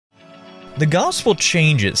The gospel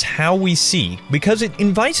changes how we see because it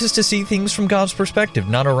invites us to see things from God's perspective,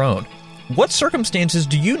 not our own. What circumstances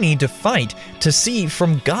do you need to fight to see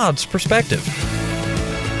from God's perspective?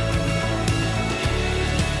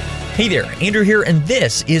 Hey there, Andrew here, and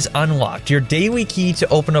this is Unlocked, your daily key to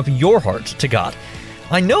open up your heart to God.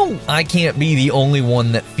 I know I can't be the only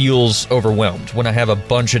one that feels overwhelmed when I have a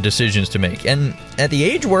bunch of decisions to make, and at the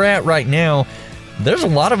age we're at right now, there's a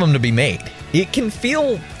lot of them to be made. It can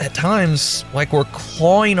feel, at times, like we're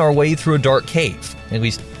clawing our way through a dark cave. At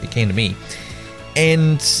least it came to me.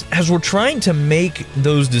 And as we're trying to make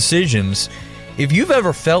those decisions, if you've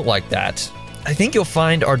ever felt like that, I think you'll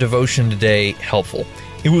find our devotion today helpful.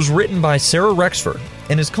 It was written by Sarah Rexford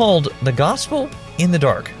and is called The Gospel in the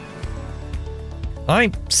Dark.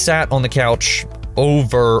 I sat on the couch,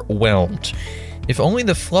 overwhelmed. If only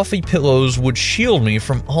the fluffy pillows would shield me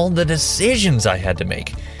from all the decisions I had to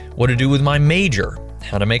make. What to do with my major,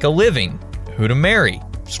 how to make a living, who to marry,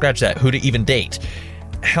 scratch that, who to even date,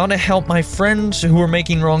 how to help my friends who are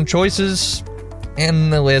making wrong choices,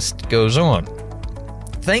 and the list goes on.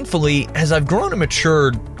 Thankfully, as I've grown and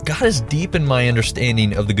matured, God has deepened my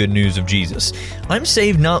understanding of the good news of Jesus. I'm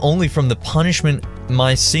saved not only from the punishment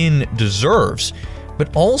my sin deserves,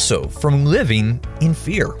 but also from living in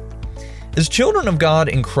fear. As children of God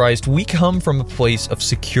in Christ, we come from a place of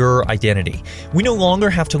secure identity. We no longer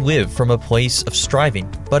have to live from a place of striving,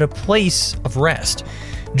 but a place of rest.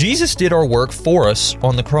 Jesus did our work for us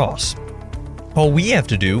on the cross. All we have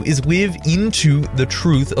to do is live into the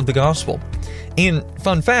truth of the gospel. And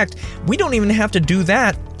fun fact, we don't even have to do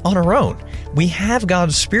that on our own. We have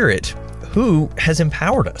God's Spirit who has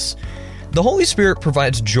empowered us. The Holy Spirit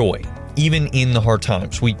provides joy, even in the hard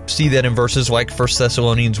times. We see that in verses like 1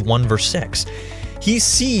 Thessalonians 1 verse 6. He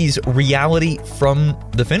sees reality from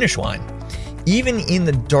the finish line. Even in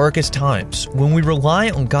the darkest times, when we rely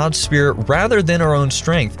on God's Spirit rather than our own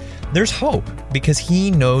strength, there's hope because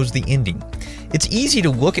He knows the ending. It's easy to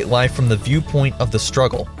look at life from the viewpoint of the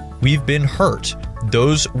struggle. We've been hurt.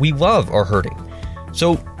 Those we love are hurting.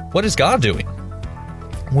 So, what is God doing?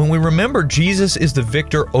 When we remember Jesus is the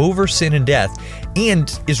victor over sin and death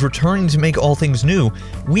and is returning to make all things new,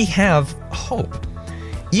 we have hope.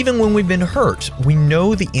 Even when we've been hurt, we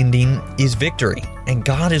know the ending is victory, and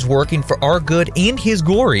God is working for our good and His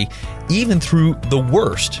glory, even through the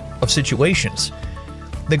worst of situations.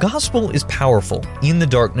 The gospel is powerful in the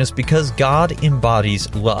darkness because God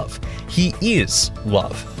embodies love. He is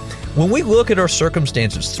love. When we look at our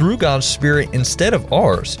circumstances through God's Spirit instead of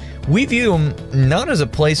ours, we view them not as a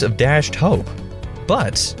place of dashed hope,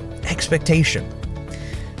 but expectation.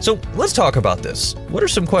 So let's talk about this. What are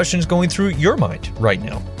some questions going through your mind right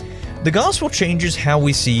now? The gospel changes how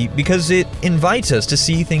we see because it invites us to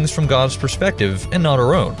see things from God's perspective and not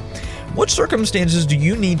our own. What circumstances do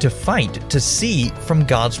you need to fight to see from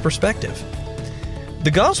God's perspective?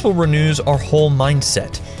 The gospel renews our whole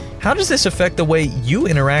mindset. How does this affect the way you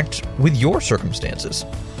interact with your circumstances?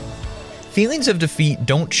 Feelings of defeat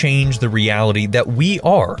don't change the reality that we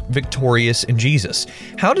are victorious in Jesus.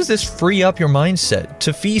 How does this free up your mindset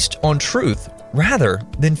to feast on truth rather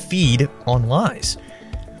than feed on lies?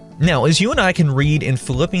 Now, as you and I can read in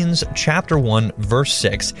Philippians chapter 1, verse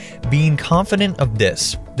 6, being confident of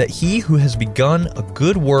this, that He who has begun a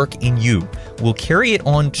good work in you will carry it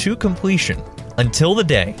on to completion until the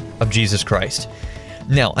day of Jesus Christ.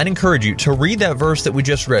 Now, I'd encourage you to read that verse that we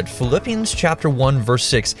just read, Philippians chapter 1, verse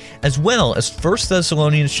 6, as well as 1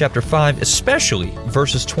 Thessalonians chapter 5, especially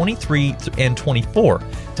verses 23 and 24, to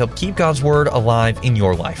help keep God's Word alive in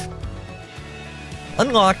your life.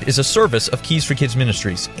 Unlocked is a service of Keys for Kids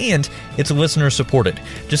Ministries, and it's listener-supported.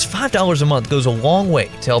 Just $5 a month goes a long way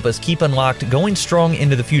to help us keep Unlocked going strong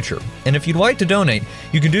into the future. And if you'd like to donate,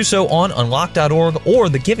 you can do so on unlocked.org or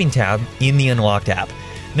the Giving tab in the Unlocked app.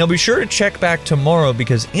 Now be sure to check back tomorrow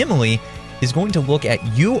because Emily is going to look at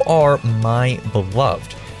You Are My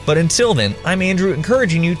Beloved. But until then, I'm Andrew,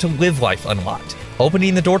 encouraging you to live life unlocked,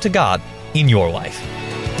 opening the door to God in your life.